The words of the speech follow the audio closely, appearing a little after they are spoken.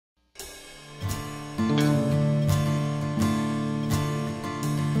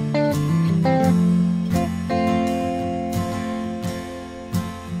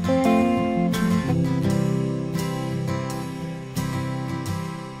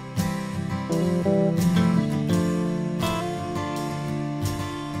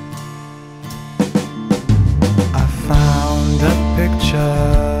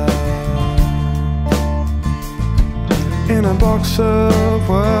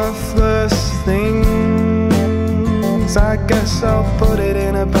guess I'll put it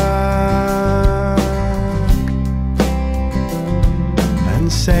in a bag and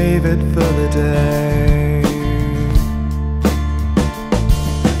save it for the day.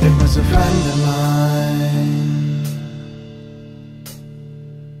 It was a friend of mine.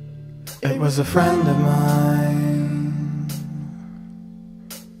 It was a friend of mine.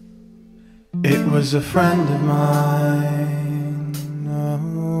 It was a friend of mine.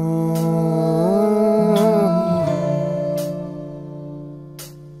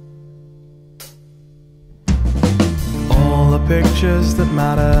 All the pictures that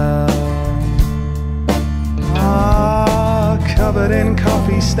matter are covered in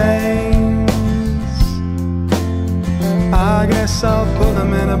coffee stains. I guess I'll put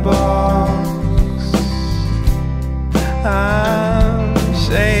them in a box and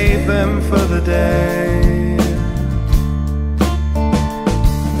save them for the day.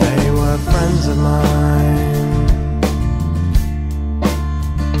 They were friends of mine.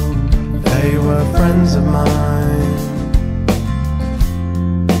 They were friends of mine.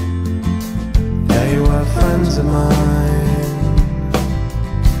 They were friends of mine.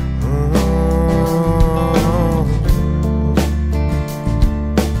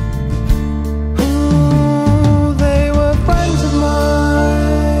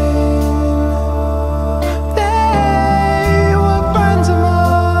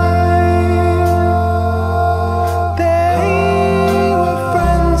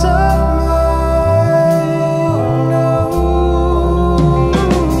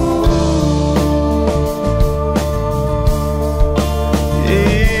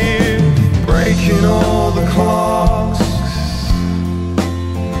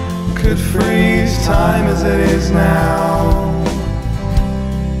 Time as it is now,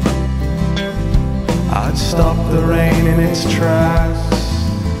 I'd stop the rain in its tracks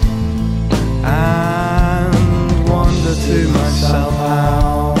and wonder to myself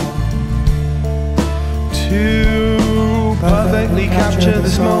how to perfectly capture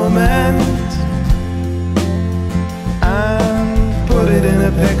this moment and put it in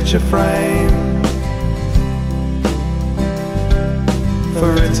a picture frame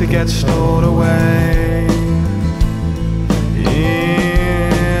for it to get stored away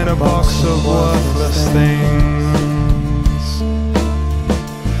in a box of worthless things.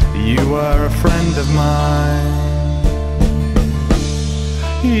 You were a friend of mine.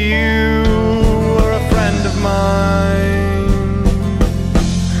 You were a friend of mine.